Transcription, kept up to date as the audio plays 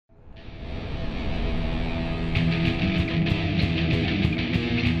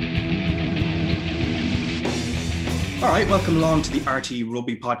right, welcome along to the RT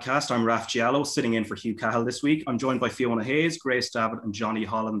Rugby podcast. I'm Raf Giallo, sitting in for Hugh Cahill this week. I'm joined by Fiona Hayes, Grace Davitt and Johnny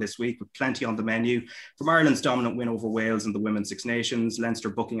Holland this week, with plenty on the menu. From Ireland's dominant win over Wales in the Women's Six Nations, Leinster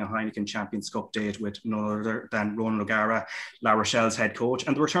booking a Heineken Champions Cup date with none other than Ronan O'Gara, La Rochelle's head coach,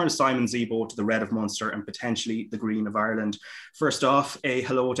 and the return of Simon Zebo to the Red of Munster and potentially the Green of Ireland. First off, a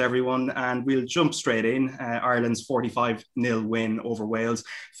hello to everyone, and we'll jump straight in. Ireland's 45-0 win over Wales.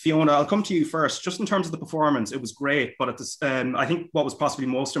 Fiona, I'll come to you first. Just in terms of the performance, it was great. But at this, I think what was possibly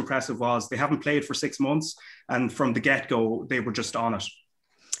most impressive was they haven't played for 6 months, and from the get-go, they were just on it.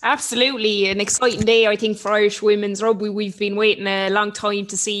 Absolutely. An exciting day, I think, for Irish women's rugby. We've been waiting a long time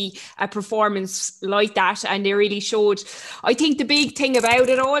to see a performance like that, and they really showed. I think the big thing about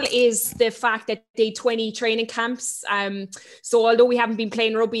it all is the fact that they 20 training camps. So although we haven't been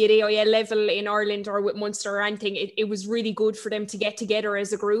playing rugby at AIL level in Ireland or with Munster or anything, it was really good for them to get together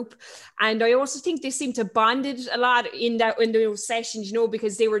as a group. And I also think they seemed to bonded a lot in those sessions,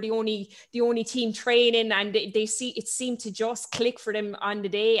 because they were the only team training, and it seemed to just click for them on the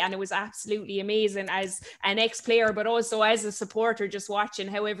day. And it was absolutely amazing as an ex-player, but also as a supporter, just watching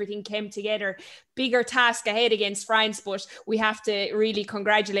how everything came together. Bigger task ahead against France, but we have to really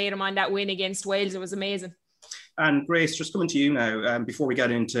congratulate them on that win against Wales. It was amazing. And Grace, just coming to you now, before we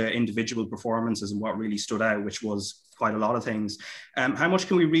get into individual performances and what really stood out, which was quite a lot of things, how much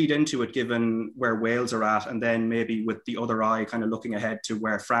can we read into it given where Wales are at, and then maybe with the other eye kind of looking ahead to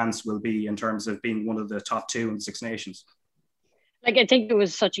where France will be in terms of being one of the top two in the Six Nations? I think it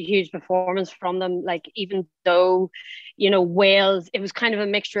was such a huge performance from them. Even though, Wales, it was kind of a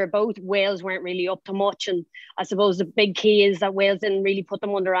mixture of both. Wales weren't really up to much. And I suppose the big key is that Wales didn't really put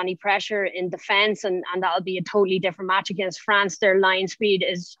them under any pressure in defence. And that'll be a totally different match against France. Their line speed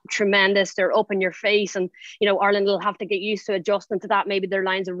is tremendous. They're up in your face. And, Ireland will have to get used to adjusting to that. Maybe their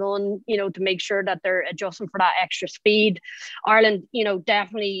lines of run, to make sure that they're adjusting for that extra speed. Ireland,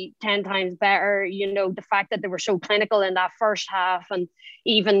 definitely 10 times better. The fact that they were so clinical in that first half, and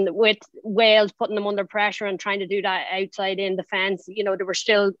even with Wales putting them under pressure and trying to do that outside in defence, they were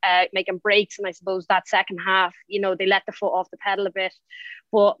still making breaks. And I suppose that second half, they let the foot off the pedal a bit.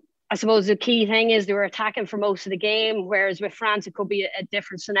 But I suppose the key thing is they were attacking for most of the game, whereas with France, it could be a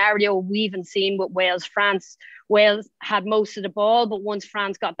different scenario. We even seen with Wales had most of the ball, but once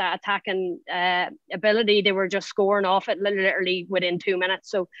France got that attacking ability, they were just scoring off it literally within 2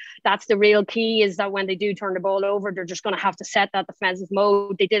 minutes. So that's the real key, is that when they do turn the ball over, they're just going to have to set that defensive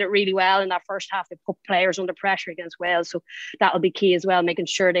mode. They did it really well in that first half. They put players under pressure against Wales. So that'll be key as well, making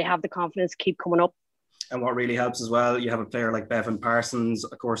sure they have the confidence to keep coming up. And what really helps as well, you have a player like Bevan Parsons.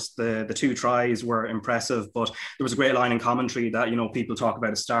 Of course, the 2 tries were impressive, but there was a great line in commentary that, people talk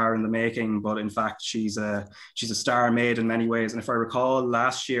about a star in the making, but in fact, she's a star made in many ways. And if I recall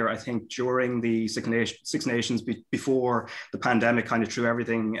last year, I think during the Six Nations before the pandemic kind of threw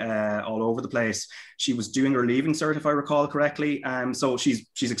everything all over the place, she was doing her leaving cert, if I recall correctly. So she's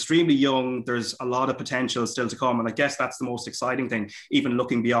extremely young. There's a lot of potential still to come. And I guess that's the most exciting thing, even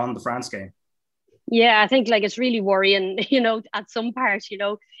looking beyond the France game. Yeah, I think it's really worrying, at some parts,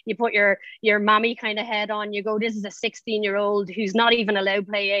 you put your mammy kind of head on, you go, this is a 16-year-old who's not even allowed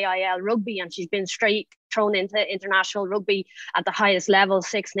to play AIL rugby, and she's been straight thrown into international rugby at the highest level,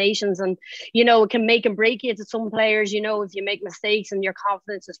 Six Nations. And, it can make and break you to some players, if you make mistakes and your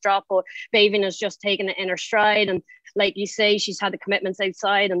confidence is dropped. But Bevan has just taken it in her stride. And like you say, she's had the commitments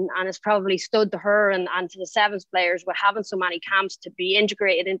outside, and it's probably stood to her and to the Sevens players with having so many camps to be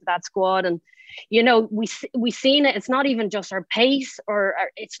integrated into that squad. And, we seen it. It's not even just her pace, or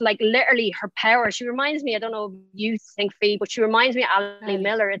it's literally her power. She reminds me, I don't know if you think, Fee, but she reminds me of Ali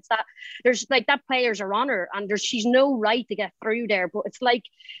Miller. It's that there's that players are on her, and she's no right to get through there, but it's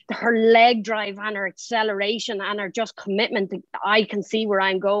her leg drive and her acceleration and her just commitment. I can see where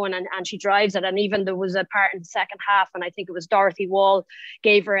I'm going, and she drives it. And even there was a part in the second half, and I think it was Dorothy Wall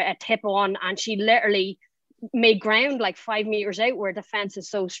gave her a tip on, and she literally made ground 5 meters out where defense is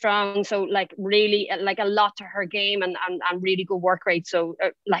so strong. So really a lot to her game, and really good work rate. So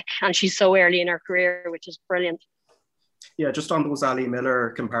and she's so early in her career, which is brilliant. Yeah, just on those Ali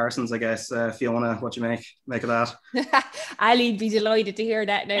Miller comparisons, I guess, Fiona, what do you make of that? Ali'd be delighted to hear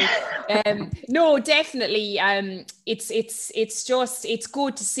that now. No, definitely. It's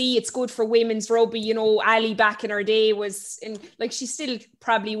good to see. It's good for women's rugby. Ali back in her day was she still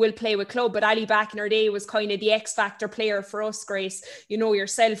probably will play with club, but Ali back in her day was kind of the X factor player for us, Grace.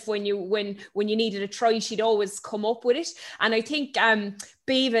 Yourself, when you needed a try, she'd always come up with it. And I think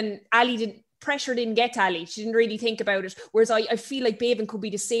Bevan, Ali pressure didn't get to Ali. She didn't really think about it. Whereas I feel like Bevan could be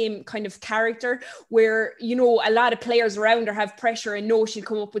the same kind of character where, you know, a lot of players around her have pressure and know she'll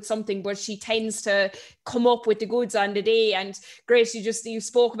come up with something, but she tends to come up with the goods on the day. And Grace, you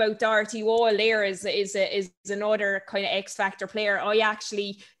spoke about Doherty Wall there is another kind of X Factor player. I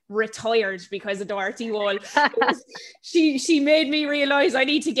actually retired because of Doherty Wall. She made me realize I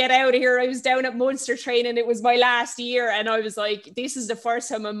need to get out of here. I was down at Munster training. It was my last year, and I was like, this is the first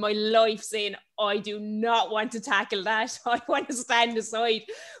time in my life saying I do not want to tackle that. I want to stand aside.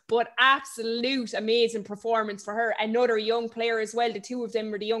 But absolute amazing performance for her. Another young player as well. The two of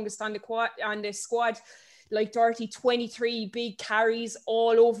them were the youngest on the squad. Like Doherty, 23 big carries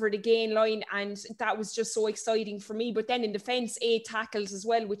all over the gain line, and that was just so exciting for me. But then in defence, 8 tackles as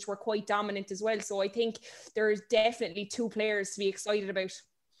well, which were quite dominant as well. So I think there's definitely 2 players to be excited about.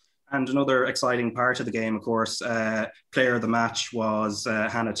 And another exciting part of the game, of course, player of the match was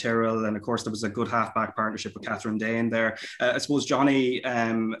Hannah Tyrrell. And of course, there was a good halfback partnership with Catherine Dane there. I suppose, Johnny,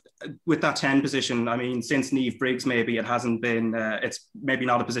 with that 10 position, I mean, since Niamh Briggs, maybe it hasn't been, it's maybe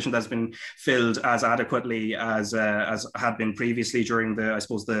not a position that's been filled as adequately as had been previously during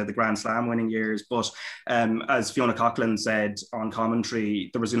the Grand Slam winning years. But as Fiona Coughlin said on commentary,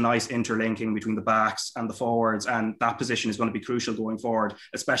 there was a nice interlinking between the backs and the forwards. And that position is going to be crucial going forward,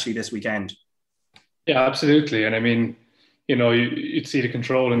 especially this weekend. Yeah, absolutely. And I mean, you know, you'd see the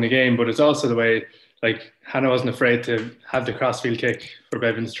control in the game, but it's also the way, like, Hannah wasn't afraid to have the crossfield kick for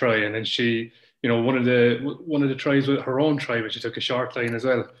Bevan's try, and then she, you know, one of the tries with her own try, but she took a short line as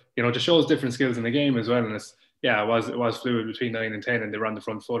well. You know, just shows different skills in the game as well. And it was fluid between 9 and 10, and they were on the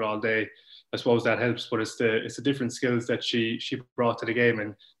front foot all day. I suppose that helps, but it's the different skills that she brought to the game,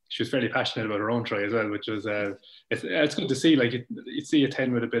 and she was fairly passionate about her own try as well, which was it's good to see. Like, you see a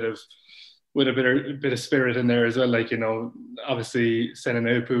 10 with a bit of spirit in there as well. Like, you know, obviously Senna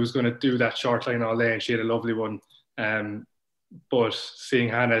Naupu was going to do that short line all day, and she had a lovely one. But seeing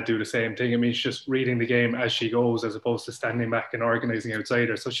Hannah do the same thing, I mean, she's just reading the game as she goes, as opposed to standing back and organising outside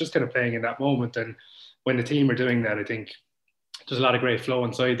her. So it's just kind of playing in that moment. And when the team are doing that, I think there's a lot of great flow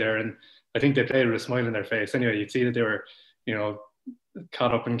inside there. And I think they played with a smile on their face. Anyway, you'd see that they were, you know,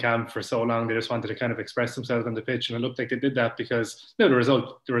 caught up in camp for so long. They just wanted to kind of express themselves on the pitch, and it looked like they did that because, you know,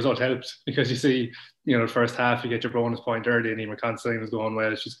 the result helped, because you see, you know, the first half you get your bonus point early, and Emer Considine was going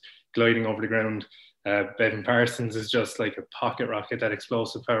well. She's gliding over the ground. Bevan Parsons is just like a pocket rocket. That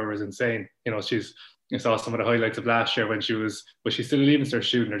explosive power is insane. You know, you saw some of the highlights of last year when she's still even started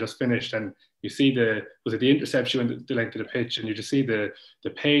shooting, or just finished, and you see the interception and the length of the pitch, and you just see the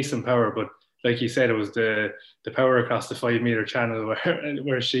pace and power. But like you said, it was the power across the 5 meter channel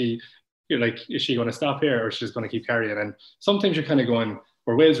where you're like, is she going to stop here, or is she just going to keep carrying? And sometimes you're kind of going,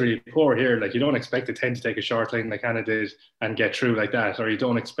 where Wales really poor here, like, you don't expect a 10 to take a short line like Hannah did and get through like that, or you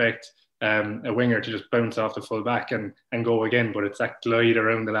don't expect a winger to just bounce off the full back and go again. But it's that glide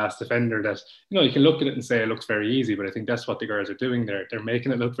around the last defender that, you know, you can look at it and say it looks very easy, but I think that's what the girls are doing there. They're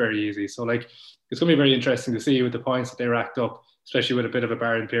making it look very easy. So, like, it's going to be very interesting to see with the points that they racked up, especially with a bit of a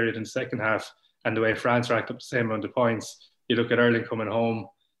barren period in the second half, and the way France racked up the same amount of points. You look at Ireland coming home,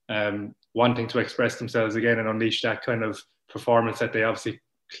 wanting to express themselves again and unleash that kind of performance that they obviously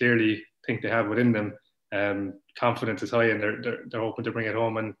clearly think they have within them. Confidence is high, and they're hoping to bring it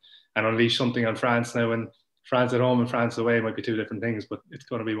home and unleash something on France now. And France at home and France away might be 2 different things, but it's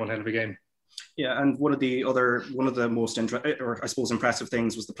going to be one hell of a game. Yeah, and one of the most impressive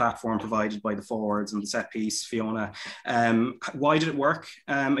things was the platform provided by the forwards and the set piece, Fiona. Why did it work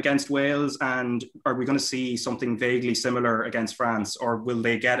against Wales, and are we going to see something vaguely similar against France, or will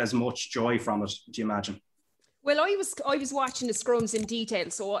they get as much joy from it, do you imagine? Well, I was watching the scrums in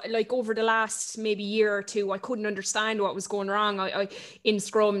detail. So, like, over the last maybe year or two, I couldn't understand what was going wrong in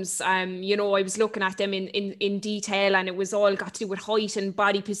scrums. You know, I was looking at them in detail, and it was all got to do with height and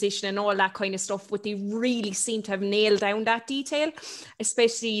body position and all that kind of stuff. But they really seem to have nailed down that detail,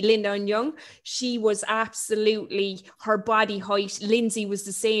 especially Linda and Young. She was absolutely, her body height. Lindsay was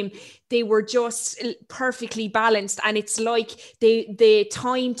the same. They were just perfectly balanced, and it's like the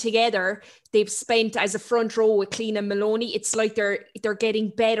time together they've spent as a front row with Clean and Maloney. It's like they're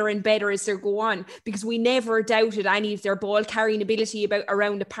getting better and better as they go on, because we never doubted any of their ball carrying ability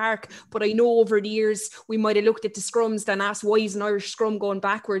around the park. But I know over the years we might have looked at the scrums and asked, why is an Irish scrum going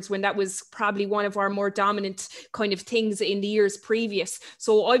backwards, when that was probably one of our more dominant kind of things in the years previous.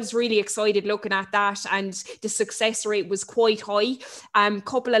 So I was really excited looking at that, and the success rate was quite high.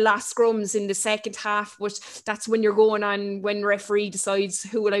 Couple of last scrums in the second half, but that's when you're going on, when referee decides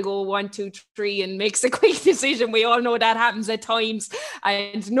who will I go 1, 2, country and makes a quick decision. We all know that happens at times,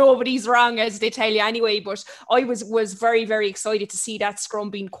 and nobody's wrong, as they tell you anyway. But I was very, very excited to see that scrum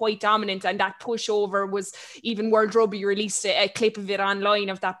being quite dominant, and that pushover was, even World Rugby released a clip of it online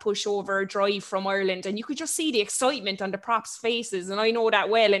of that pushover drive from Ireland, and you could just see the excitement on the props' faces, and I know that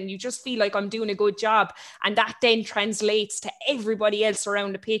well, and you just feel like I'm doing a good job, and that then translates to everybody else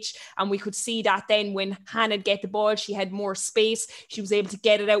around the pitch. And we could see that then when Hannah get the ball, she had more space, she was able to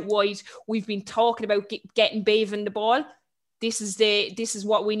get it out wide. We've been talking about getting Bevan the ball. This is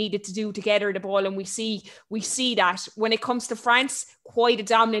what we needed to do to get her the ball, and we see that when it comes to France, quite a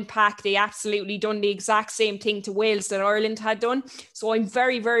dominant pack. They absolutely done the exact same thing to Wales that Ireland had done. So I'm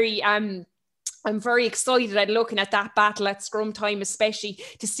very, very I'm very excited at looking at that battle at scrum time, especially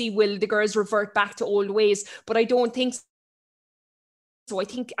to see will the girls revert back to old ways. But I don't think so. I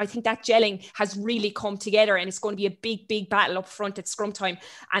think that gelling has really come together, and it's going to be a big, big battle up front at scrum time.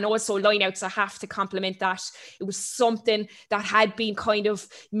 And also lineouts, I have to compliment that. It was something that had been kind of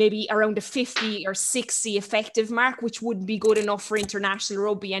maybe around the 50 or 60 effective mark, which wouldn't be good enough for international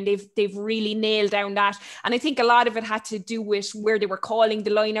rugby. And they've really nailed down that. And I think a lot of it had to do with where they were calling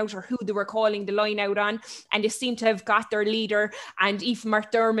the line out or who they were calling the line out on. And they seem to have got their leader. And Aoife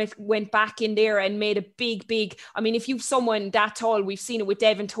McDermott went back in there and made a big, big, I mean, if you've someone that tall, we've seen it with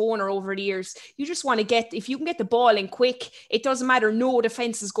Devin Toner over the years, you just want to if you can get the ball in quick, it doesn't matter, no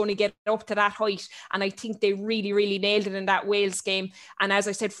defence is going to get up to that height. And I think they really, really nailed it in that Wales game. And as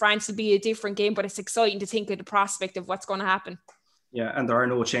I said, France will be a different game, but it's exciting to think of the prospect of what's going to happen. Yeah, and there are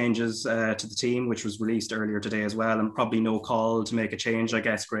no changes to the team, which was released earlier today as well, and probably no call to make a change, I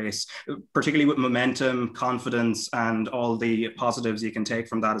guess, Grace, particularly with momentum, confidence, and all the positives you can take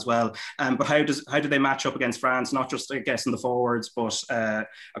from that as well. But how do they match up against France, not just, I guess, in the forwards, but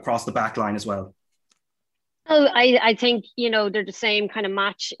across the back line as well? Oh, I think, they're the same kind of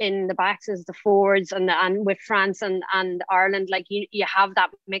match in the backs as the forwards, and with France and Ireland, like you have that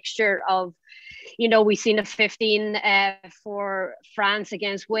mixture of, we've seen a 15 for France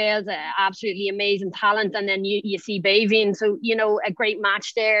against Wales, absolutely amazing talent. And then you see Bevan. So, a great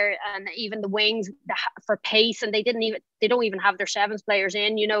match there. And even the wings for pace, and they don't even have their sevens players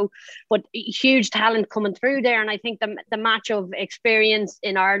in, but huge talent coming through there. And I think the match of experience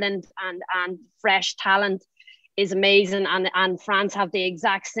in Ireland and fresh talent is amazing, and France have the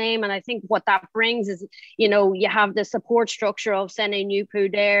exact same. And I think what that brings is, you have the support structure of Sene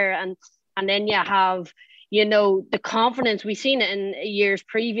Nupu there, and then you have, the confidence. We've seen it in years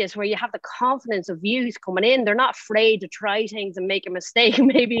previous where you have the confidence of youth coming in. They're not afraid to try things and make a mistake.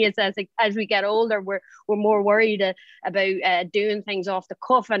 Maybe it's as we get older, we're more worried about doing things off the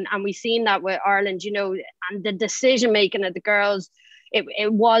cuff. And we've seen that with Ireland, and the decision making of the girls.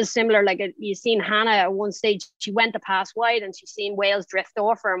 It was similar. Like you seen Hannah at one stage, she went to pass wide and she seen Wales drift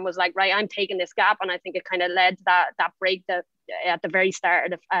off her and was like, right, I'm taking this gap. And I think it kind of led to that break at the very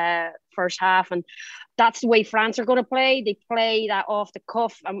start of the first half. And that's the way France are going to play. They play that off the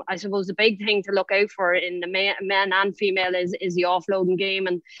cuff. I suppose the big thing to look out for in the men and female is the offloading game,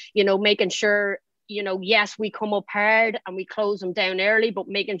 and, making sure, yes, we come up hard and we close them down early, but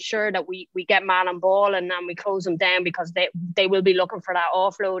making sure that we get man on ball and then we close them down, because they will be looking for that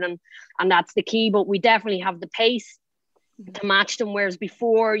offload, and that's the key. But we definitely have the pace to match them, whereas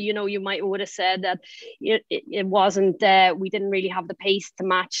before, you would have said that it wasn't, we didn't really have the pace to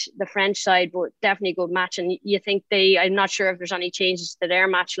match the French side, but definitely a good match. And you think I'm not sure if there's any changes to their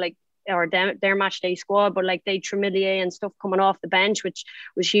match, or their match day squad, but like they Tremillier and stuff coming off the bench, which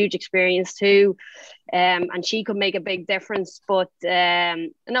was huge experience too, and she could make a big difference. But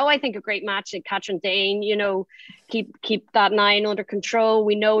no, I think a great match. And Catherine Dane, keep that 9 under control.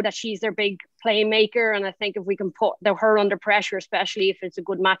 We know that she's their big playmaker, and I think if we can put her under pressure, especially if it's a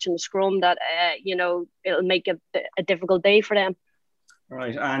good match in the scrum, that it'll make a difficult day for them.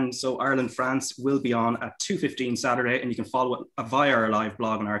 Right, and so Ireland-France will be on at 2:15 Saturday, and you can follow it via our live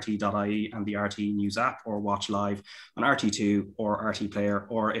blog on RT.ie and the RT News app, or watch live on RT2 or RT Player,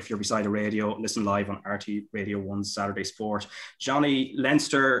 or if you're beside a radio, listen live on RT Radio 1's Saturday Sport. Johnny,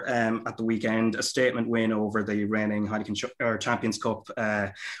 Leinster at the weekend, a statement win over the reigning Heineken Champions Cup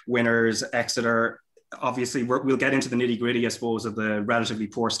winners, Exeter. Obviously, we'll get into the nitty gritty, I suppose, of the relatively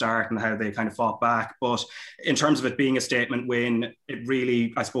poor start and how they kind of fought back. But in terms of it being a statement win, it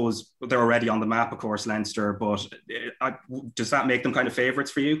really, I suppose, they're already on the map, of course, Leinster. But does that make them kind of favourites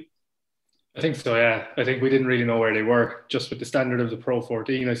for you? I think so, yeah. I think we didn't really know where they were, just with the standard of the Pro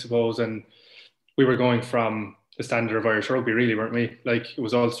 14, I suppose. And we were going from the standard of Irish rugby, really, weren't we? Like, it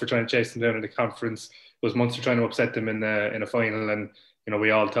was Ulster trying to chase them down in the conference. It was Munster trying to upset them in a final. And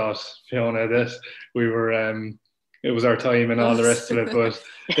we all thought, Fiona, that we were it was our time and all the rest of it, but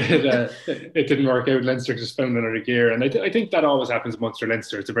it didn't work out. Leinster just found another gear, and I think that always happens with Munster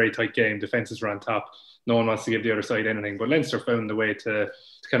Leinster. It's a very tight game. Defences are on top. No one wants to give the other side anything, but Leinster found the way to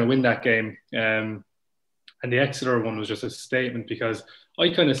kind of win that game. And the Exeter one was just a statement, because I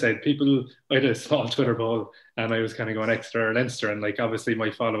kind of said I had a small Twitter ball and I was kind of going Exeter or Leinster, and like obviously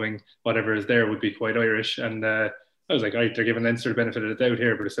my following, whatever is there, would be quite Irish, and I was like, right, they're giving Leinster the benefit of the doubt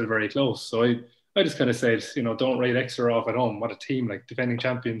here, but it's still very close. So I just kind of said, don't write Exeter off at home. What a team, like defending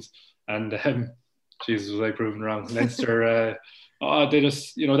champions. And Jesus, was I proven wrong. Leinster, they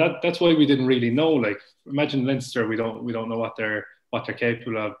just, that's why we didn't really know. Like, imagine Leinster, we don't know what they're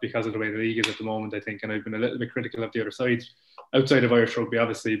capable of because of the way the league is at the moment, I think. And I've been a little bit critical of the other side, outside of Irish rugby,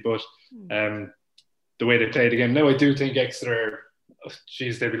 obviously, but the way they played the game. Now, I do think Exeter,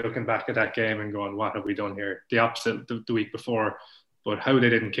 they'll be looking back at that game and going, what have we done here? The opposite the week before, but how they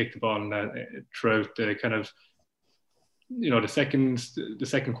didn't kick the ball in that, throughout the kind of, the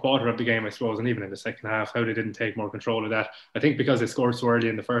second quarter of the game, I suppose, and even in the second half, how they didn't take more control of that. I think because they scored so early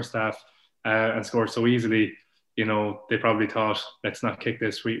in the first half and scored so easily, they probably thought, let's not kick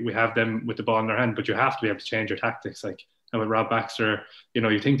this. We have them with the ball in their hand, but you have to be able to change your tactics. Like, and with Rob Baxter,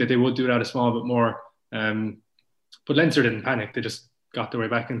 you think that they would do that a small bit more. But Leinster didn't panic. They just got their way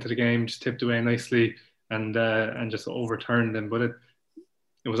back into the game, just tipped away nicely and just overturned them. But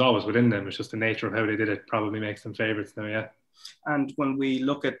it was always within them. It's just the nature of how they did it probably makes them favourites now, yeah. And when we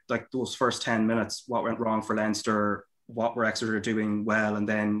look at like those first 10 minutes, what went wrong for Leinster, what were Exeter doing well, and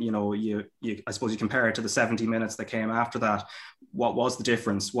then you I suppose you compare it to the 70 minutes that came after that. What was the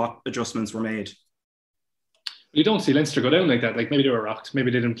difference? What adjustments were made? You don't see Leinster go down like that. Like, maybe they were rocked.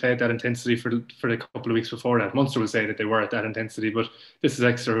 Maybe they didn't play at that intensity for the couple of weeks before that. Munster would say that they were at that intensity, but this is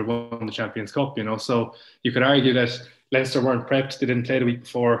Exeter who won the Champions Cup, So you could argue that Leinster weren't prepped. They didn't play the week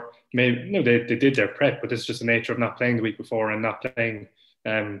before. Maybe they did their prep, but this is just the nature of not playing the week before and not playing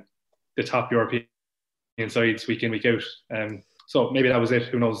the top European sides week in, week out. So maybe that was it.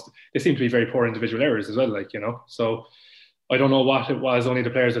 Who knows? They seem to be very poor individual errors as well, So I don't know what it was. Only the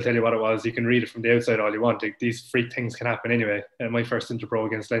players will tell you what it was. You can read it from the outside all you want. These freak things can happen anyway. My first Interpro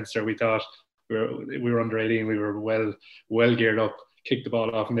against Leinster, we thought we were under 18. We were well geared up, kicked the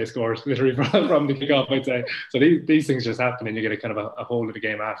ball off, and they scored literally from the kickoff, I'd say. So these things just happen, and you get a kind of a hold of the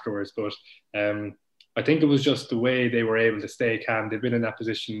game afterwards. But I think it was just the way they were able to stay calm. They've been in that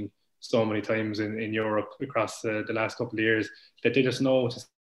position so many times in Europe across the last couple of years that they just know to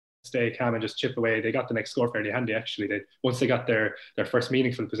stay calm and just chip away. They got the next score fairly handy, actually. Once they got their first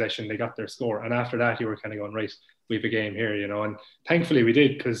meaningful possession, they got their score. And after that, you were kind of going, right, we have a game here, And thankfully we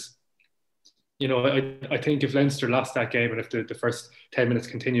did, because, I think if Leinster lost that game and if the first 10 minutes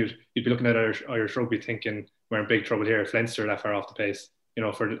continued, you'd be looking at Irish rugby thinking, we're in big trouble here if Leinster are that far off the pace.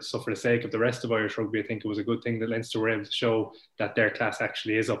 For the sake of the rest of Irish rugby, I think it was a good thing that Leinster were able to show that their class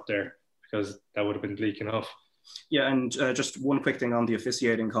actually is up there, because that would have been bleak enough. Yeah, and just one quick thing on the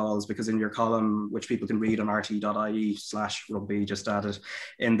officiating calls, because in your column, which people can read on rt.ie/rugby, just added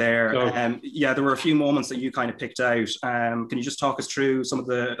in there. There were a few moments that you kind of picked out. Can you just talk us through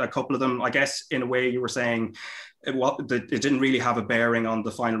a couple of them? I guess in a way you were saying it didn't really have a bearing on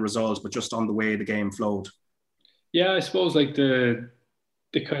the final result, but just on the way the game flowed. Yeah, I suppose like the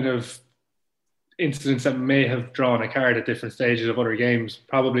kind of incidents that may have drawn a card at different stages of other games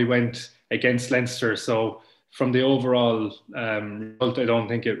probably went against Leinster. So from the overall result, I don't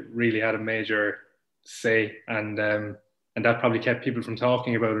think it really had a major say, and that probably kept people from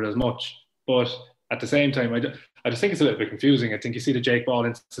talking about it as much. But at the same time, I just think it's a little bit confusing. I think you see the Jake Ball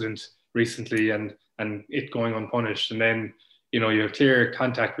incident recently and it going unpunished, and then you have clear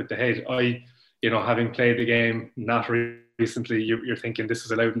contact with the head. Having played the game not recently, you're thinking this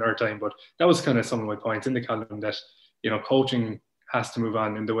is allowed in our time, but that was kind of some of my points in the column, that coaching has to move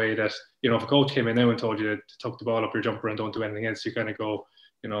on in the way that, if a coach came in now and told you to tuck the ball up your jumper and don't do anything else, you kind of go,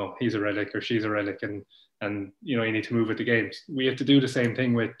 he's a relic or she's a relic, and you need to move with the games. We have to do the same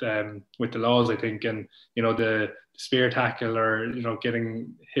thing with the laws, I think, and the spear tackle or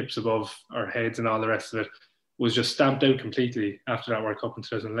getting hips above our heads and all the rest of it was just stamped out completely after that World Cup in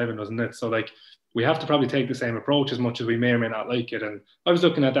 2011, wasn't it? So we have to probably take the same approach, as much as we may or may not like it. And I was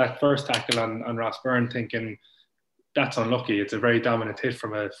looking at that first tackle on Ross Byrne thinking, that's unlucky. It's a very dominant hit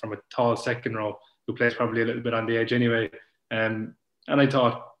from a tall second row who plays probably a little bit on the edge anyway. And I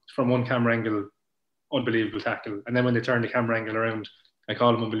thought, from one camera angle, unbelievable tackle. And then when they turned the camera angle around, I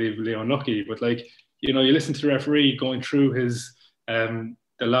called him unbelievably unlucky. But you listen to the referee going through his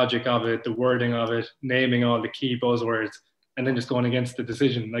the logic of it, the wording of it, naming all the key buzzwords, and then just going against the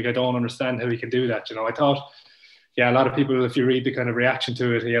decision. I don't understand how he can do that. I thought yeah, a lot of people, if you read the kind of reaction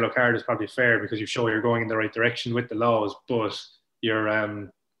to it, a yellow card is probably fair because you show you're going in the right direction with the laws, but you're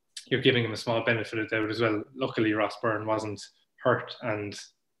giving him a small benefit of doubt as well. Luckily, Ross Byrne wasn't hurt, and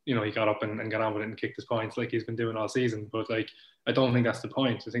he got up and got on with it and kicked his points like he's been doing all season. But like, I don't think that's the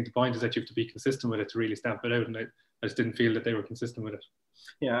point. I think the point is that you have to be consistent with it to really stamp it out, and I just didn't feel that they were consistent with it.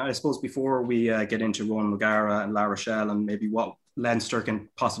 Yeah, I suppose before we get into Ronan O'Gara and La Rochelle and maybe what Leinster can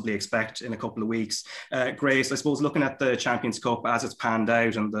possibly expect in a couple of weeks, Grace, I suppose looking at the Champions Cup as it's panned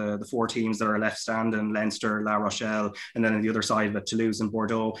out and the four teams that are left standing, Leinster, La Rochelle, and then on the other side of it, Toulouse and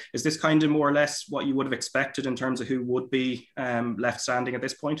Bordeaux, is this kind of more or less what you would have expected in terms of who would be left standing at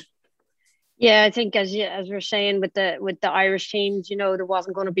this point? Yeah, I think as we're saying with the Irish teams, there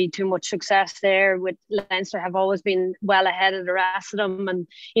wasn't going to be too much success there. With Leinster have always been well ahead of the rest of them, and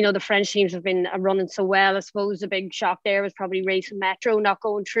the French teams have been running so well. I suppose the big shock there was probably Racing Metro not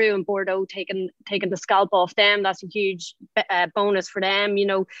going through and Bordeaux taking the scalp off them. That's a huge bonus for them.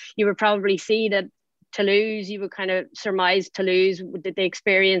 You would probably see that Toulouse, you would kind of surmise Toulouse with the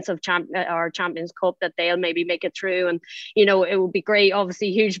experience of Champions Cup that they'll maybe make it through, and it would be great.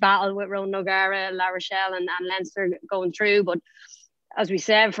 Obviously, huge battle with Ronan O'Gara, La Rochelle, and Leinster going through. But as we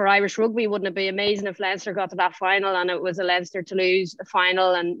said, for Irish rugby, wouldn't it be amazing if Leinster got to that final and it was a Leinster Toulouse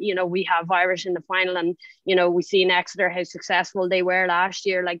final, and we have Irish in the final, and we see in Exeter how successful they were last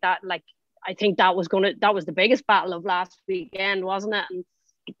year, like that. Like, I think that was the biggest battle of last weekend, wasn't it? And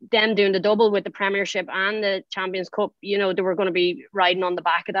them doing the double with the Premiership and the Champions Cup, they were going to be riding on the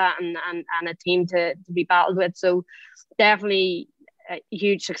back of that and a team to be battled with. So definitely a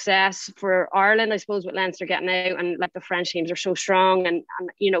huge success for Ireland, I suppose, with Leinster getting out, and like the French teams are so strong, and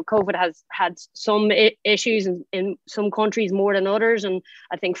COVID has had some issues in some countries more than others, and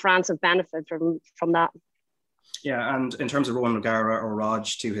I think France have benefited from that. Yeah, and in terms of Ronan O'Gara or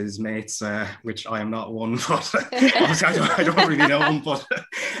Raj to his mates, which I am not one, but obviously I don't really know him.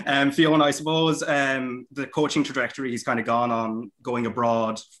 But Fiona, I suppose the coaching trajectory he's kind of gone on, going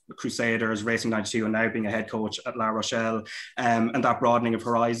abroad, Crusaders, Racing 92, and now being a head coach at La Rochelle, and that broadening of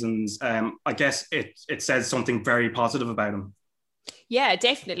horizons, I guess it says something very positive about him. Yeah,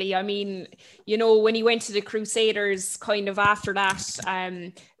 definitely. I mean, when he went to the Crusaders, kind of after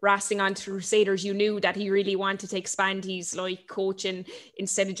that, racing on to Crusaders, you knew that he really wanted to expand his coaching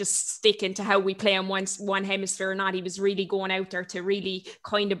instead of just sticking to how we play on one hemisphere or not. He was really going out there to really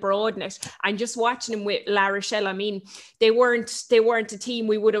kind of broaden it. And just watching him with La Rochelle, I mean, they weren't a team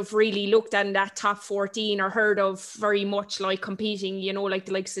we would have really looked at in that top 14 or heard of very much, like competing, like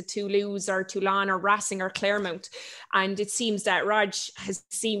the likes of Toulouse or Toulon or Racing or Claremont. And it seems that Raj has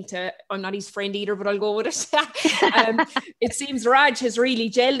seemed to, I'm not his friend either, but I'll go with it. It seems Raj has really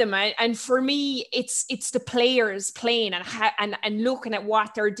gelled him. And for me, it's the players playing and looking at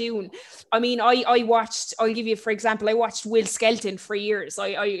what they're doing. I mean, I'll give you, for example, I watched Will Skelton for years.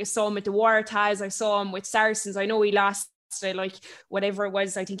 I saw him at the Waratahs. I saw him with Saracens. I know he lost whatever it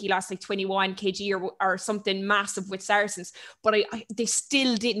was, I think he lost 21 kg or something massive with Saracens, but they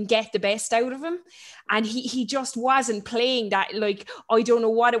still didn't get the best out of him, and he just wasn't playing that. I don't know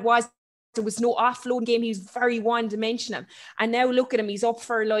what it was. There was no offload game. He was very one-dimensional. And now look at him. He's up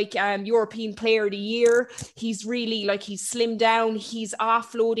for European Player of the Year. He's really he's slimmed down. He's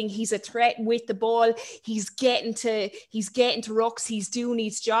offloading. He's a threat with the ball. He's getting to rucks. He's doing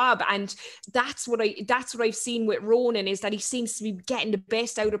his job. And that's what I've seen with Ronan, is that he seems to be getting the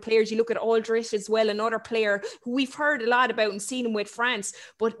best out of players. You look at Aldrich as well, another player who we've heard a lot about and seen him with France,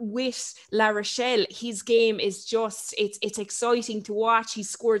 but with La Rochelle, his game is just, it's exciting to watch. He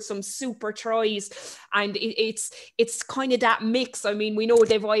scored some super tries, and it's kind of that mix. I mean, we know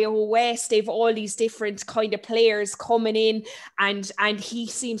they've Iowa West, they've all these different kind of players coming in, and he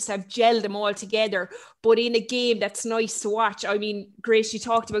seems to have gelled them all together, but in a game that's nice to watch. I mean, Grace, you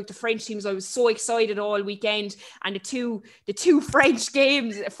talked about the French teams. I was so excited all weekend, and the two French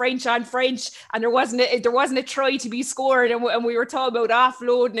games, French on French, and there wasn't a try to be scored, and we were talking about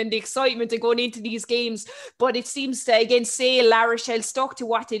offloading and the excitement of going into these games, but it seems to, against Sale, La Rochelle stuck to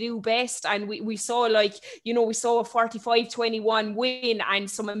what they do best. And we saw we saw a 45-21 win and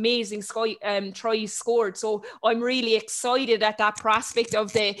some amazing tries scored. So I'm really excited at that prospect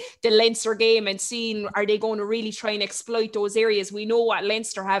of the Leinster game, and seeing, are they going to really try and exploit those areas? We know what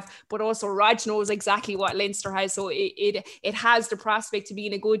Leinster have, but also Raj knows exactly what Leinster has. So it has the prospect to be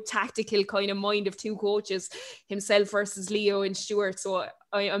in a good tactical kind of mind of two coaches, himself versus Leo and Stuart. So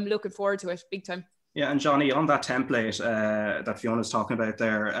I'm looking forward to it big time. Yeah, and Johnny, on that template that Fiona's talking about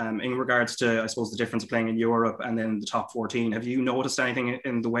there, in regards to, I suppose, the difference of playing in Europe and then the top 14, have you noticed anything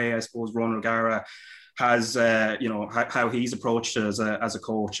in the way, I suppose, Ronan O'Gara has, how he's approached it as a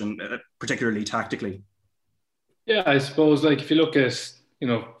coach, and particularly tactically? Yeah, I suppose like if you look at,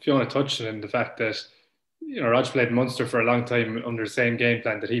 Fiona touched on the fact that, Rog played in Munster for a long time under the same game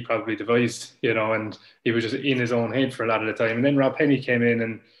plan that he probably devised, and he was just in his own head for a lot of the time. And then Rob Penny came in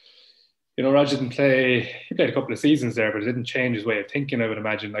and, Rog didn't play, he played a couple of seasons there, but it didn't change his way of thinking, I would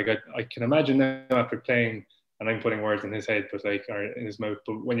imagine. Like I can imagine now after playing, and I'm putting words in his head, but like, or in his mouth,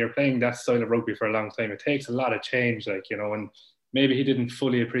 but when you're playing that style of rugby for a long time, it takes a lot of change, like, and maybe he didn't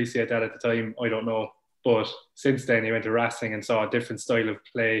fully appreciate that at the time. I don't know. But since then, he went to Racing and saw a different style of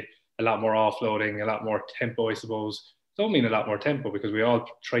play, a lot more offloading, a lot more tempo, I suppose. I don't mean a lot more tempo because we all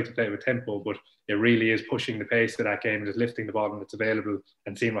try to play with tempo, but it really is pushing the pace of that game and just lifting the ball when it's available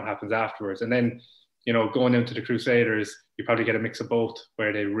and seeing what happens afterwards. And then, going into the Crusaders, you probably get a mix of both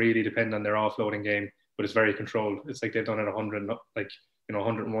where they really depend on their offloading game, but it's very controlled. It's like they've done it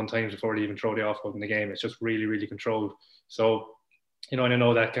 101 times before they even throw the offload in the game. It's just really, really controlled. So, and I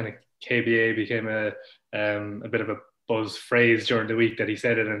know that kind of KBA became a bit of a buzz phrase during the week that he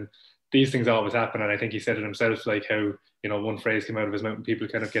said it, and these things always happen. And I think he said it himself, like how one phrase came out of his mouth and people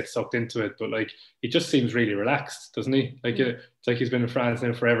kind of get sucked into it. But like he just seems really relaxed, doesn't he? Like it's like he's been in France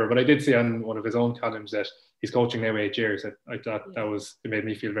now forever. But I did see on one of his own columns that he's coaching now 8 years. I thought it made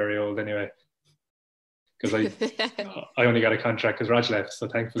me feel very old anyway. Because I only got a contract because Raj left, so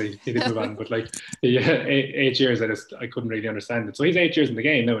thankfully he did move on. But like 8 years, I couldn't really understand it. So he's 8 years in the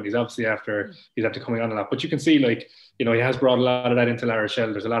game now, and he's obviously after coming on a lot. But you can see he has brought a lot of that into La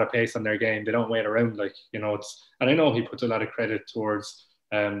Rochelle. There's a lot of pace on their game. They don't wait around, and I know he puts a lot of credit towards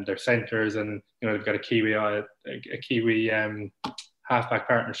their centres, and they've got a Kiwi halfback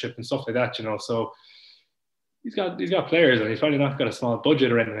partnership and stuff like that. So. He's got players, and he's probably not got a small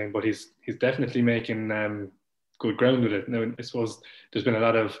budget or anything, but he's definitely making good ground with it. Now, I suppose there's been a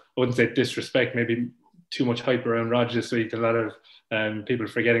lot of, I wouldn't say disrespect, maybe too much hype around Rog this week. A lot of people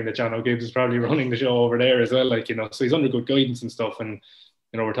forgetting that John O'Gibbs is probably running the show over there as well. So he's under good guidance and stuff. And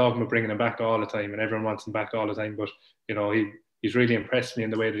we're talking about bringing him back all the time, and everyone wants him back all the time. But he's really impressed me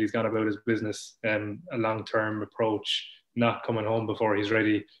in the way that he's gone about his business, a long-term approach. Not coming home before he's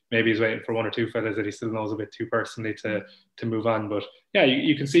ready. Maybe he's waiting for one or two fellas that he still knows a bit too personally to move on. But yeah,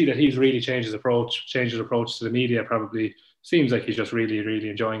 you can see that he's really changed his approach to the media. Probably seems like he's just really, really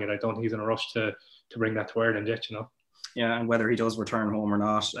enjoying it. I don't think he's in a rush to bring that to Ireland yet, Yeah, and whether he does return home or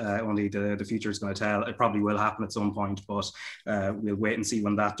not, only the future is going to tell. It probably will happen at some point, but we'll wait and see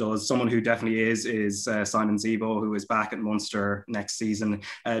when that does. Someone who definitely is Simon Zebo, who is back at Munster next season.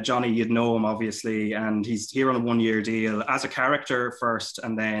 Johnny, you'd know him, obviously, and he's here on a one-year deal. As a character first,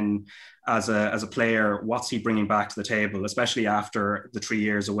 and then as a player, what's he bringing back to the table, especially after the 3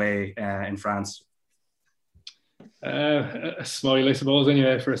 years away in France? A smile, I suppose,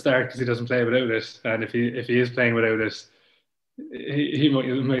 anyway, for a start, because he doesn't play without it, and if he is playing without it, he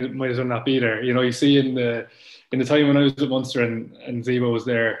might as well not be there. You see in the time when I was at Munster and Zebo was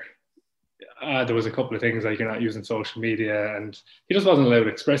there was a couple of things like you're not using social media, and he just wasn't allowed to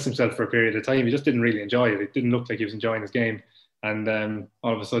express himself for a period of time. He just didn't really enjoy it. It didn't look like he was enjoying his game, and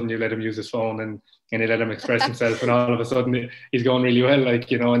all of a sudden you let him use his phone and you let him express himself, and all of a sudden he's going really well,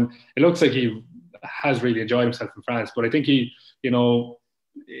 and it looks like he has really enjoyed himself in France. But I think he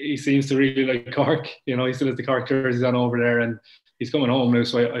seems to really like Cork. He still has the Cork jerseys on over there, and he's coming home now.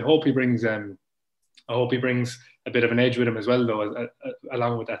 So I hope he brings a bit of an edge with him as well, though,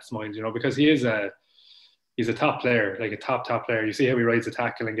 along with that smile. Because he's a top player, like a top player. You see how he rides the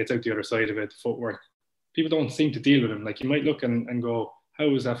tackle and gets out the other side of it, the footwork. People don't seem to deal with him. Like you might look and go,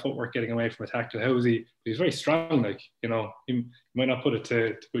 how is that footwork getting away from a tackle? How is he? He's very strong. He might not put it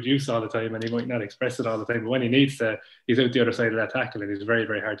to good use all the time, and he might not express it all the time. But when he needs to, he's out the other side of that tackle, and he's very,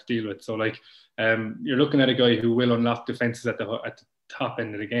 very hard to deal with. So, you're looking at a guy who will unlock defenses at the top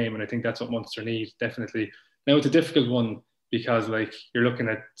end of the game, and I think that's what Munster needs, definitely. Now it's a difficult one because, you're looking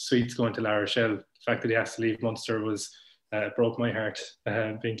at Sweets going to La Rochelle. The fact that he has to leave Munster broke my heart,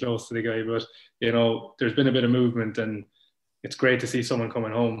 being close to the guy. But there's been a bit of movement, and it's great to see someone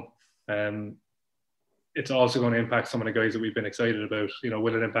coming home. It's also going to impact some of the guys that we've been excited about.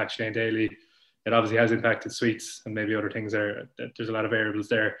 Will it impact Shane Daly? It obviously has impacted Sweets and maybe other things there. There's a lot of variables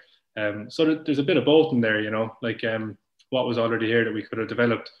there. So there's a bit of both in there, what was already here that we could have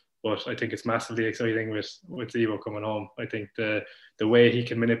developed. But I think it's massively exciting with Zebo coming home. I think the way he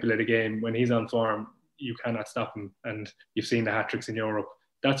can manipulate a game when he's on form, you cannot stop him. And you've seen the hat-tricks in Europe.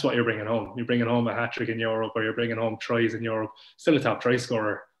 That's what you're bringing home. You're bringing home a hat-trick in Europe, or you're bringing home tries in Europe. Still a top try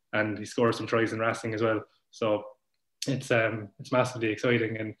scorer, and he scores some tries in Racing as well. So it's massively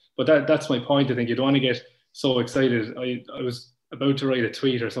exciting. But that's my point. I think you don't want to get so excited. I was about to write a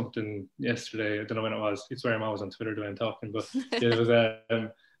tweet or something yesterday. I don't know when it was. It's where I'm always on Twitter doing talking. But it was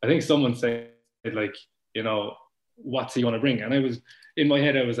I think someone said what's he going to bring? And I was, in my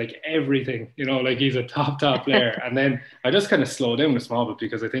head, I was like, everything, you know, like he's a top player. And then I just kind of slowed down a small bit,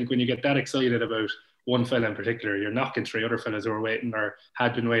 because I think when you get that excited about one fella in particular, you're knocking 3 other fellas who are waiting or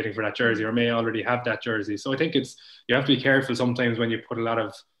had been waiting for that jersey or may already have that jersey. So I think you have to be careful sometimes when you put a lot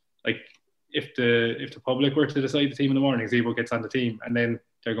of, like, if the public were to decide the team in the morning, Zebo gets on the team, and then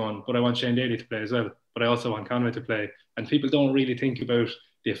they're going, but I want Shane Daly to play as well, but I also want Conway to play. And people don't really think about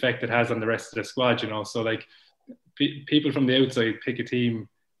the effect it has on the rest of the squad, you know. So like people from the outside pick a team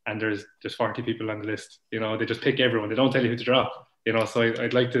and there's 40 people on the list, you know, they just pick everyone. They don't tell you who to drop. You know, so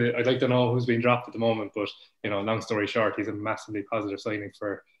I'd like to know who's being dropped at the moment. But, you know, long story short, he's a massively positive signing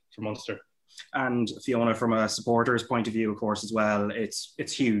for Munster. And Fiona, from a supporter's point of view, of course, as well,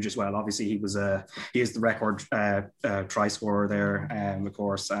 it's huge as well. Obviously, he is the record try scorer there, of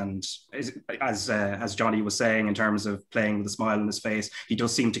course. And as Johnny was saying, in terms of playing with a smile on his face, he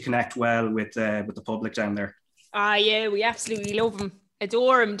does seem to connect well with the public down there. Yeah, we absolutely love him.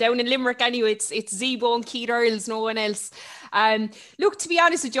 Adore him. Down in Limerick anyway, it's Zebo and Keith Earls, no one else. Look, to be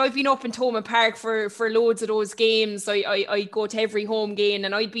honest with you, I've been up in Thomond Park for loads of those games. I go to every home game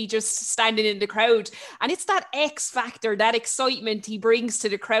and I'd be just standing in the crowd, and it's that X factor, that excitement he brings to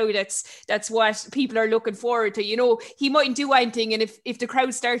the crowd, that's what people are looking forward to. You know, he mightn't do anything, and if the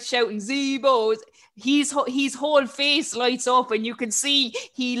crowd starts shouting Zebo, his whole face lights up, and you can see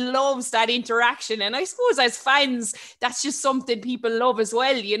he loves that interaction. And I suppose as fans, that's just something people love as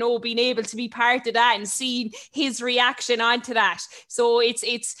well, you know, being able to be part of that and seeing his reaction onto that. So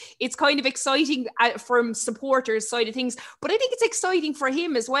it's kind of exciting from supporters' side of things, but I think it's exciting for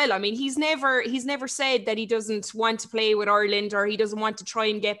him as well. I mean, he's never said that he doesn't want to play with Ireland or he doesn't want to try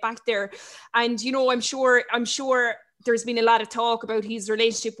and get back there. And, you know, I'm sure there's been a lot of talk about his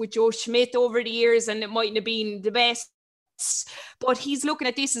relationship with Joe Schmidt over the years, and it mightn't have been the best. But he's looking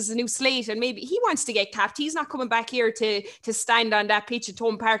at this as a new slate, and maybe he wants to get capped. He's not coming back here to stand on that pitch at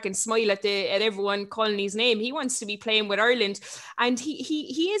Thomond Park and smile at everyone calling his name. He wants to be playing with Ireland, and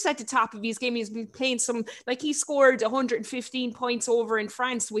he is at the top of his game. He's been playing he scored 115 points over in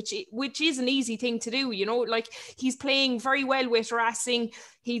France, which is an easy thing to do, you know. Like, he's playing very well with Racing.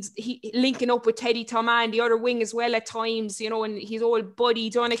 He's linking up with Teddy Thomas and the other wing as well at times, you know, and his old buddy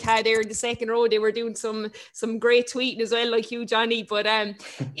Donica there in the second row. They were doing some great tweeting as well, like you, Johnny. But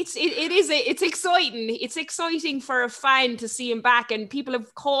it's exciting. It's exciting for a fan to see him back, and people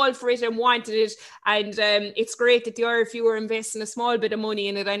have called for it and wanted it, and it's great that the RFU are investing a small bit of money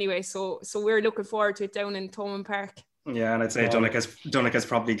in it anyway. So we're looking forward to it down in Thomond Park. Yeah, and I'd say Donica's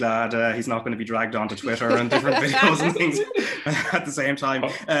probably glad he's not going to be dragged onto Twitter and different videos and things at the same time.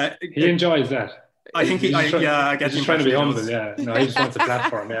 He enjoys that. I think I get he's trying to be humble. Yeah, no, he just wants a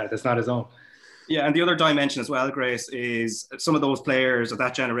platform. Yeah, that's not his own. Yeah, and the other dimension as well, Grace, is some of those players of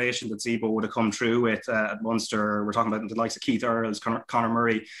that generation that Zebo would have come through with at Munster. We're talking about the likes of Keith Earls, Conor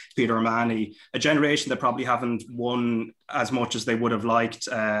Murray, Peter O'Mahony, a generation that probably haven't won as much as they would have liked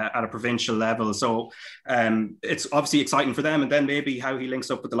at a provincial level. So it's obviously exciting for them. And then maybe how he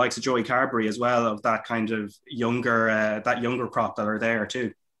links up with the likes of Joey Carberry as well, of that kind of younger crop that are there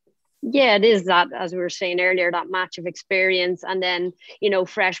too. Yeah, it is that, as we were saying earlier, that match of experience and then, you know,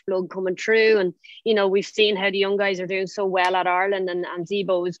 fresh blood coming through. And, you know, we've seen how the young guys are doing so well at Ireland, and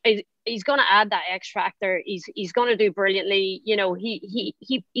Zebo he's going to add that X factor. He's going to do brilliantly. You know, he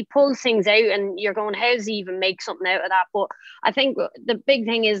pulls things out, and you're going, how does he even make something out of that? But I think the big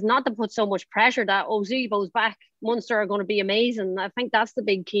thing is not to put so much pressure that, Zebo's back, Munster are going to be amazing. I think that's the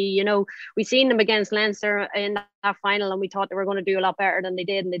big key. You know, we seen them against Leinster in that final, and we thought they were going to do a lot better than they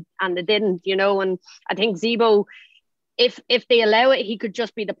did, and they didn't, you know. And I think Zebo, if they allow it, he could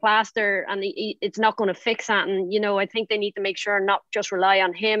just be the plaster, and it's not going to fix that. And, you know, I think they need to make sure not just rely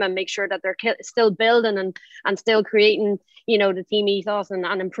on him, and make sure that they're still building and still creating, you know, the team ethos and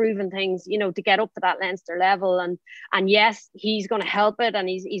improving things, you know, to get up to that Leinster level. And yes, he's going to help it, and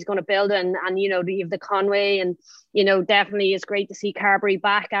he's going to build it. And you know, you have the Conway, and, you know, definitely it's great to see Carberry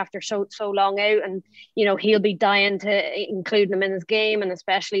back after so long out. And, you know, he'll be dying to include him in his game, and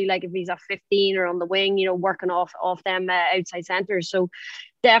especially like if he's at 15 or on the wing, you know, working off them outside centres. So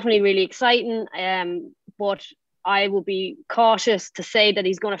definitely really exciting. But I will be cautious to say that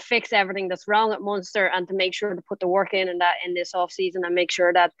he's going to fix everything that's wrong at Munster, and to make sure to put the work in this off season, and make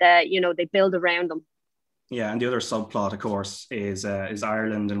sure that you know, they build around him. Yeah, and the other subplot, of course, is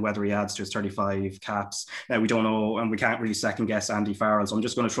Ireland and whether he adds to his 35 caps. Now, we don't know, and we can't really second guess Andy Farrell, so I'm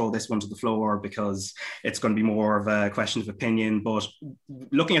just going to throw this one to the floor because it's going to be more of a question of opinion. But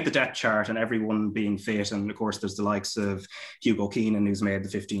looking at the depth chart and everyone being fit, and of course there's the likes of Hugo Keenan, who's made the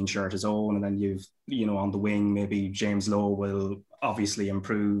 15 shirt his own, and then you've, you know, on the wing, maybe James Lowe will obviously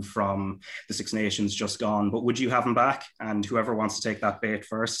improved from the Six Nations just gone. But would you have him back? And whoever wants to take that bait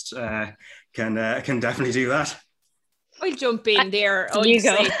first can definitely do that. I'll jump in there.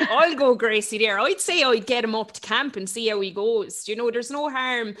 I'll go Gracie there. I'd say I'd get him up to camp and see how he goes. You know, there's no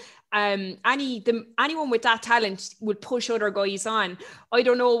harm. Anyone with that talent would push other guys on. I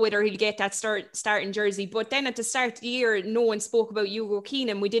don't know whether he'll get that starting jersey, but then at the start of the year, no one spoke about Hugo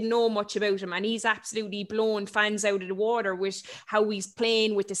Keenan. We didn't know much about him, and he's absolutely blown fans out of the water with how he's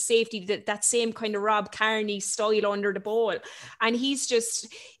playing, with the safety, that same kind of Rob Kearney style under the ball. And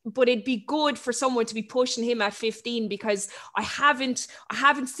but it'd be good for someone to be pushing him at 15, because I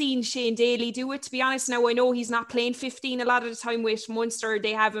haven't seen Shane Daly do it, to be honest. Now, I know he's not playing 15 a lot of the time with Munster.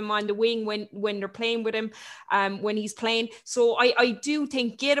 They have him on the wing when they're playing with him, when he's playing. So I do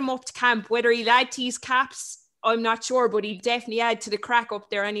think get him up to camp. Whether he'll add to his caps, I'm not sure, but he'll definitely add to the crack up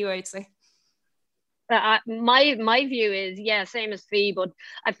there anyway, I'd say. My view is, yeah, same as Fee, but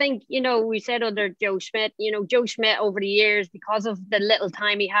I think, we said under Joe Schmidt, Joe Schmidt over the years, because of the little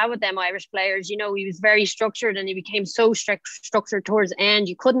time he had with them Irish players, he was very structured, and he became so structured towards the end.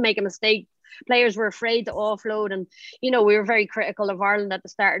 You couldn't make a mistake. Players were afraid to offload, and we were very critical of Ireland at the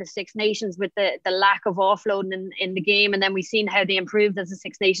start of the Six Nations with the lack of offloading in the game, and then we've seen how they improved as the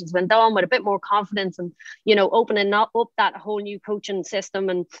Six Nations went on with a bit more confidence and opening up that whole new coaching system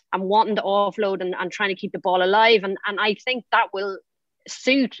and wanting to offload and trying to keep the ball alive, and I think that will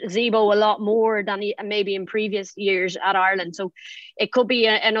suit Zebo a lot more than maybe in previous years at Ireland. So it could be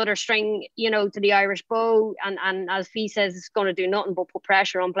another string, to the Irish bow. And as Fee says, it's going to do nothing but put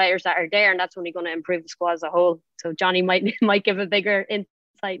pressure on players that are there, and that's only going to improve the squad as a whole. So Johnny might give a bigger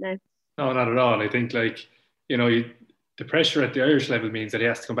insight now. No, not at all. I think the pressure at the Irish level means that he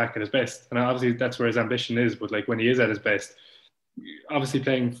has to come back at his best, and obviously that's where his ambition is. But when he is at his best, obviously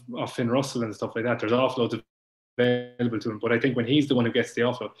playing off Finn Russell and stuff like that, there's offloads available to him. But I think when he's the one who gets the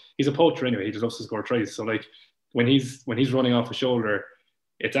offload, he's a poacher anyway. He just loves to score tries. So when he's running off a shoulder,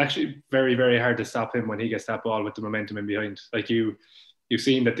 it's actually very, very hard to stop him when he gets that ball with the momentum in behind. You've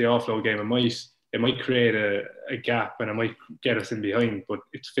seen that the offload game, it might create a gap and it might get us in behind, but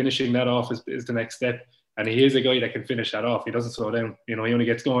it's finishing that off is the next step. And he is a guy that can finish that off. He doesn't slow down. He only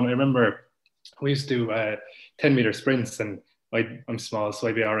gets going. I remember we used to do 10-meter sprints, and I'm small, so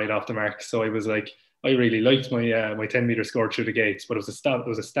I'd be all right off the mark. So I was I really liked my 10-meter score through the gates, but it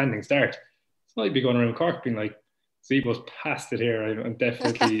was a standing start. So I'd be going around Cork being like, Zebo's past it here. I'm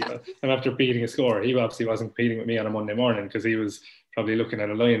definitely, I'm after beating a score. He obviously wasn't competing with me on a Monday morning because he was probably looking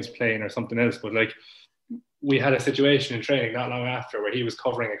at a Lions playing or something else. But we had a situation in training not long after where he was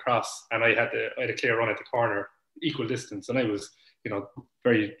covering across, and I had a clear run at the corner, equal distance, and I was,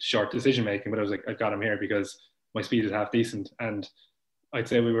 very short decision making. But I was like, I've got him here because my speed is half decent, and I'd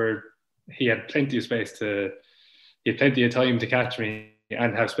say he had plenty of time to catch me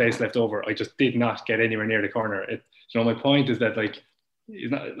and have space left over. I just did not get anywhere near the corner. My point is that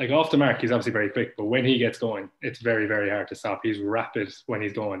he's not off the mark. He's obviously very quick, but when he gets going, it's very, very hard to stop. He's rapid when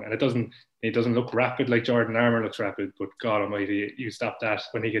he's going, and he doesn't look rapid like Jordan Armour looks rapid, but God Almighty, you stop that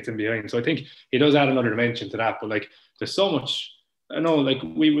when he gets in behind. So I think he does add another dimension to that. But there's so much. I know,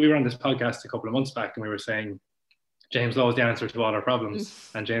 we were on this podcast a couple of months back, and we were saying James Lowe is the answer to all our problems,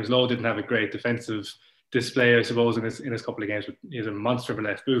 and James Lowe didn't have a great defensive display, I suppose, in his couple of games. But he's a monster of a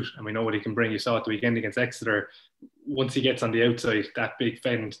left boot, and we know what he can bring. You saw it the weekend against Exeter. Once he gets on the outside, that big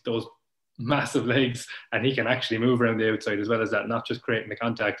fend, those massive legs, and he can actually move around the outside as well as that, not just creating the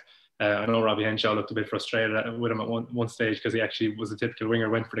contact. I know Robbie Henshaw looked a bit frustrated with him at one stage because he actually was a typical winger,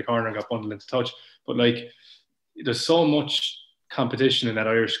 went for the corner and got bundled into touch. But there's so much competition in that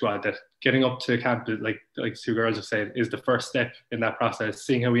Irish squad that getting up to camp, like two girls have said, is the first step in that process.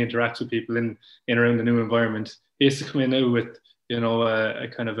 Seeing how he interacts with people in around the new environment. He has to come in now with a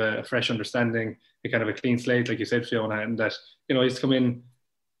kind of a fresh understanding, a kind of a clean slate, like you said, Fiona, and that he's come in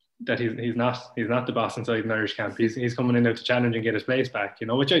that he's not the boss inside an Irish camp. He's coming in now to challenge and get his place back,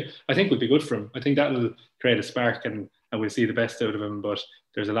 which I think would be good for him. I think that will create a spark and we'll see the best out of him. But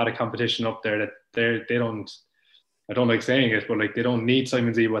there's a lot of competition up there that they don't. I don't like saying it, but they don't need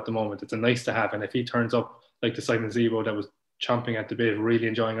Simon Zebo at the moment. It's a nice to have, and if he turns up like the Simon Zebo that was chomping at the bit, really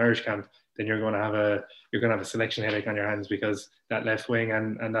enjoying Irish camp, then you're going to have a selection headache on your hands, because that left wing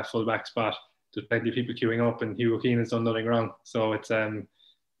and that full back spot, there's plenty of people queuing up, and Hugo Keenan's done nothing wrong. So it's I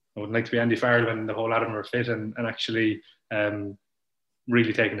wouldn't like to be Andy Farrell when the whole lot of them are fit and actually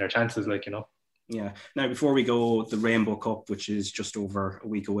really taking their chances, Yeah. Now, before we go, the Rainbow Cup, which is just over a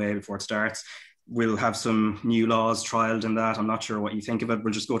week away before it starts, we'll have some new laws trialed in that. I'm not sure what you think of it.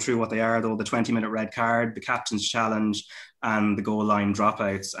 We'll just go through what they are, though. The 20-minute red card, the captain's challenge, and the goal line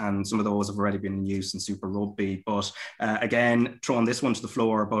dropouts. And some of those have already been in use in Super Rugby. But again, throwing this one to the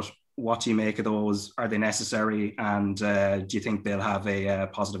floor, but what do you make of those? Are they necessary? And do you think they'll have a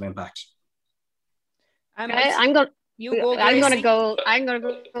positive impact? I'm going to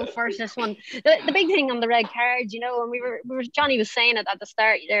go first. This one, the big thing on the red cards, and we were Johnny was saying it at the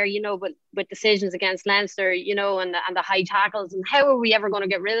start there, with decisions against Leinster, and the high tackles, and how are we ever going to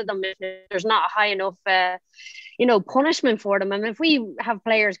get rid of them if there's not a high enough, punishment for them? And if we have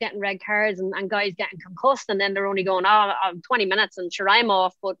players getting red cards and guys getting concussed, and then they're only going, 20 minutes, and sure, I'm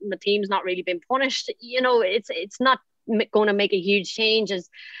off, but the team's not really been punished, it's not going to make a huge change, as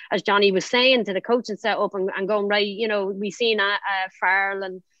Johnny was saying, to the coaching setup and going right. We've seen Farrell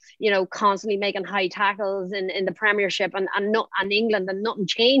and constantly making high tackles in the Premiership and England, and nothing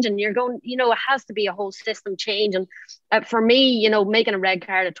changing. You're going, it has to be a whole system change. And for me, making a red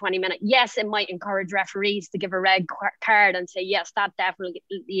card at 20 minutes, yes, it might encourage referees to give a red card and say, yes, that definitely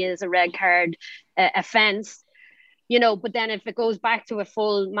is a red card offence. But then if it goes back to a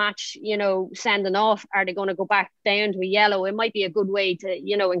full match, sending off, are they going to go back down to a yellow? It might be a good way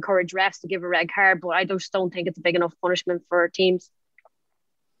to, encourage refs to give a red card, but I just don't think it's a big enough punishment for teams.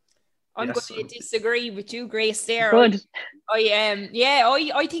 I'm going to disagree with you, Grace, there. Good.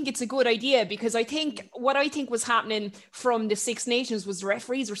 I think it's a good idea, because I think what was happening from the Six Nations was the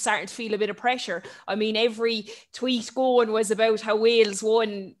referees were starting to feel a bit of pressure. I mean, every tweet going was about how Wales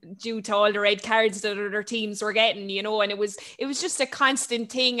won due to all the red cards that other teams were getting, and it was just a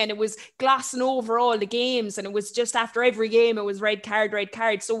constant thing, and it was glossing over all the games, and it was just after every game it was red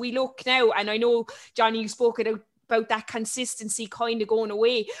card. So we look now, and I know, Johnny, you spoke about that consistency kind of going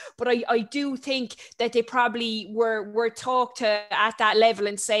away, but I do think that they probably were talked to at that level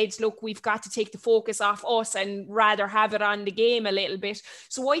and said, look, we've got to take the focus off us and rather have it on the game a little bit.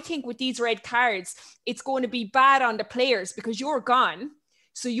 So I think with these red cards, it's going to be bad on the players, because you're gone.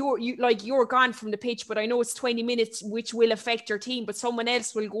 So you're gone from the pitch, but I know it's 20 minutes, which will affect your team, but someone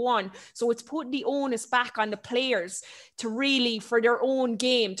else will go on. So it's putting the onus back on the players to really, for their own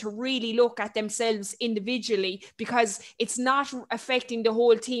game, to really look at themselves individually, because it's not affecting the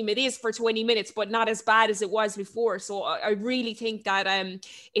whole team. It is for 20 minutes, but not as bad as it was before. So I really think that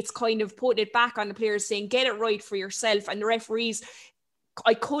it's kind of putting it back on the players, saying, get it right for yourself. And the referees,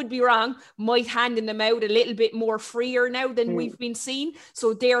 I could be wrong, might handing them out a little bit more freer now than we've been seeing.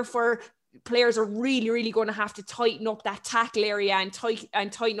 So therefore, players are really, really going to have to tighten up that tackle area and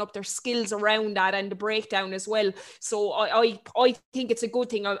tighten up their skills around that and the breakdown as well. So I think it's a good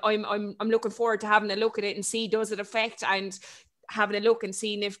thing. I'm looking forward to having a look at it and see, does it affect, and having a look and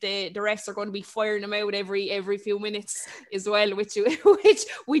seeing if the refs are going to be firing them out every few minutes as well, which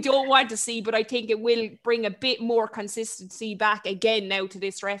we don't want to see. But I think it will bring a bit more consistency back again now to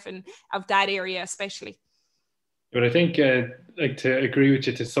this reffing of that area especially. But I think to agree with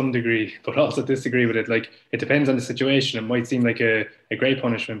you to some degree, but also disagree with it. Like, it depends on the situation. It might seem like a great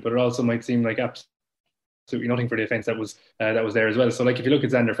punishment, but it also might seem like absolutely nothing for the offence that was there as well. So like, if you look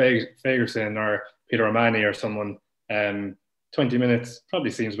at Xander Fagerson or Peter O'Mahony or someone, 20 minutes probably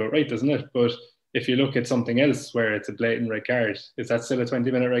seems about right, doesn't it? But if you look at something else where it's a blatant red card, is that still a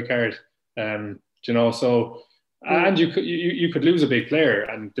 20-minute red card? So, and you could lose a big player,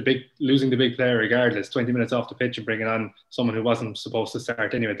 and losing the big player regardless, 20 minutes off the pitch and bringing on someone who wasn't supposed to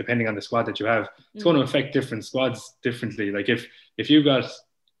start anyway, depending on the squad that you have, it's going to affect different squads differently. Like if you got,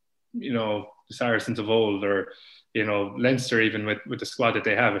 the Saracens of old, or, Leinster even with the squad that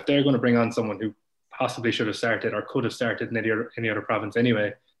they have, if they're going to bring on someone who possibly should have started or could have started in any other province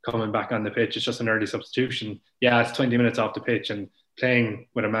anyway, coming back on the pitch, it's just an early substitution. Yeah, it's 20 minutes off the pitch, and playing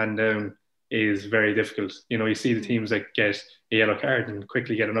with a man down is very difficult. You see the teams that get a yellow card and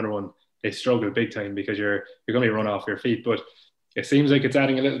quickly get another one, they struggle big time, because you're going to be run off your feet. But it seems like it's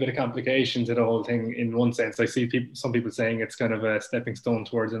adding a little bit of complication to the whole thing in one sense. I see some people saying it's kind of a stepping stone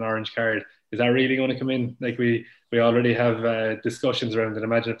towards an orange card. Is that really going to come in? Like, we already have discussions around it.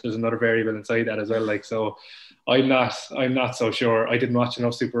 Imagine if there's another variable inside that as well. Like, so I'm not so sure. I didn't watch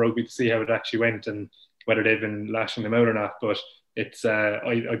enough Super Rugby to see how it actually went and whether they've been lashing them out or not. But it's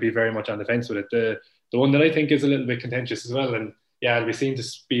I'd be very much on the fence with it. The one that I think is a little bit contentious as well, and yeah, it'll be seen to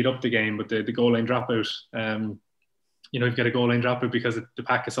speed up the game, but the goal line dropout. You've got a goal line dropout because the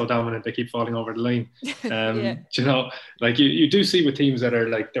pack is so dominant, they keep falling over the line. Yeah. Like you do see with teams that are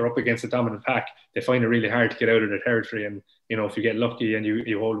like, they're up against a dominant pack, they find it really hard to get out of their territory. And, if you get lucky and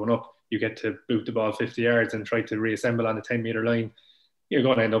you hold one up, you get to boot the ball 50 yards and try to reassemble on the 10-metre line. You're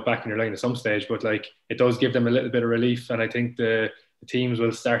going to end up back in your line at some stage, but like, it does give them a little bit of relief. And I think the the teams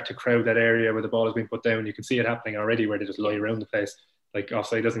will start to crowd that area where the ball is being put down. You can see it happening already where they just lie around the place. Like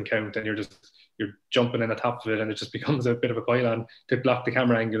offside doesn't count and you're jumping in the top of it and it just becomes a bit of a pylon to block the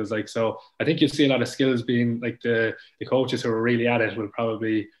camera angles. Like, so I think you'll see a lot of skills being like the coaches who are really at it will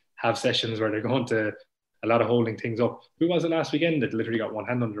probably have sessions where they're going to a lot of holding things up. Who was it last weekend that literally got one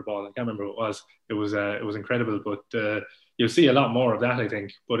hand under the ball? I can't remember who it was. It was incredible, but you'll see a lot more of that, I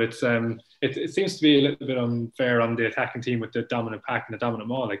think. But it seems to be a little bit unfair on the attacking team with the dominant pack and the dominant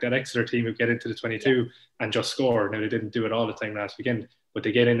maul. Like that Exeter team who get into the 22 and just score. Now, they didn't do it all the time last weekend, but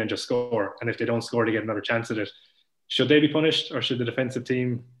they get in and just score. And if they don't score, they get another chance at it. Should they be punished, or should the defensive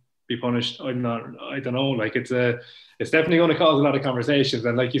team be punished? I don't know. Like it's definitely going to cause a lot of conversations.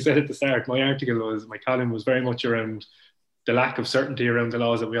 And like you said at the start, my column was very much around the lack of certainty around the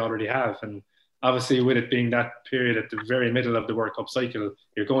laws that we already have. And obviously, with it being that period at the very middle of the World Cup cycle,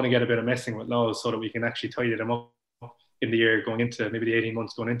 you're going to get a bit of messing with laws so that we can actually tidy them up in the year going into maybe the 18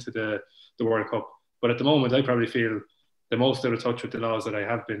 months going into the World Cup. But at the moment, I probably feel the most out of touch with the laws that I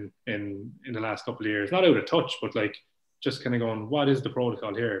have been in the last couple of years. Not out of touch, but like just kind of going, what is the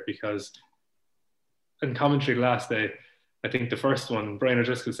protocol here? Because in commentary last day, I think the first one, Brian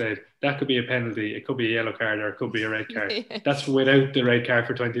O'Driscoll said, that could be a penalty, it could be a yellow card, or it could be a red card. That's without the red card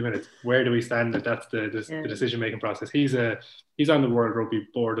for 20 minutes. Where do we stand? That's the decision-making process. He's on the World Rugby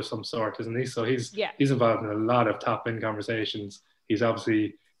Board of some sort, isn't he? So he's involved in a lot of top-end conversations. He's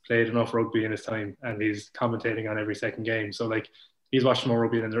obviously played enough rugby in his time, and he's commentating on every second game. So like, he's watched more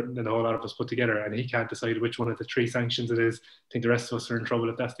rugby than the whole lot of us put together, and he can't decide which one of the 3 sanctions it is. I think the rest of us are in trouble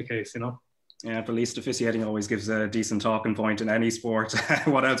if that's the case, you know? Yeah, but at least officiating always gives a decent talking point in any sport.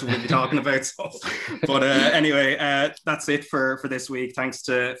 What else would we be talking about? So, but anyway, that's it for this week. Thanks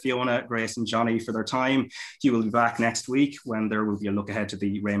to Fiona, Grace and Johnny for their time. You will be back next week when there will be a look ahead to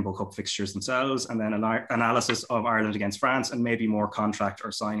the Rainbow Cup fixtures themselves, and then an analysis of Ireland against France, and maybe more contract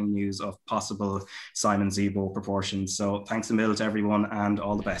or signing news of possible Simon Zebo proportions. So thanks a mil to everyone and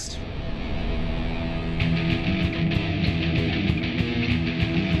all the best.